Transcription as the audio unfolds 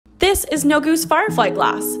This is NOGU's Firefly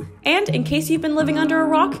glass. And in case you've been living under a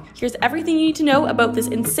rock, here's everything you need to know about this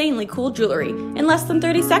insanely cool jewelry in less than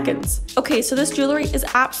 30 seconds. Okay, so this jewelry is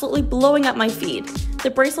absolutely blowing up my feed. The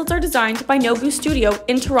bracelets are designed by NOGU Studio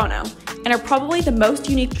in Toronto and are probably the most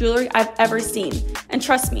unique jewelry I've ever seen. And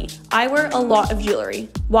trust me, I wear a lot of jewelry.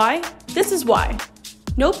 Why? This is why.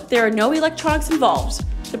 Nope, there are no electronics involved.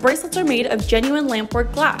 The bracelets are made of genuine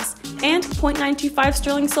lampwork glass and 0.925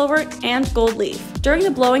 sterling silver and gold leaf. During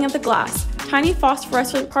the blowing of the glass, tiny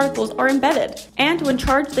phosphorescent particles are embedded, and when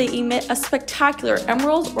charged they emit a spectacular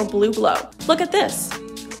emerald or blue glow. Look at this!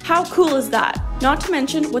 How cool is that? Not to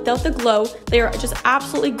mention, without the glow, they are just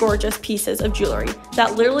absolutely gorgeous pieces of jewelry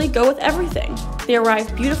that literally go with everything. They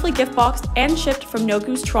arrive beautifully gift boxed and shipped from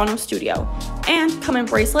NOGU's Toronto studio, and come in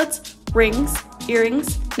bracelets, rings,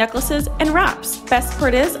 earrings, necklaces, and wraps. Best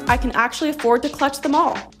part is, I can actually afford to clutch them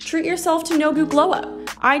all. Treat yourself to NOGU Glow Up.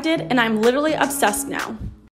 I did, and I'm literally obsessed now.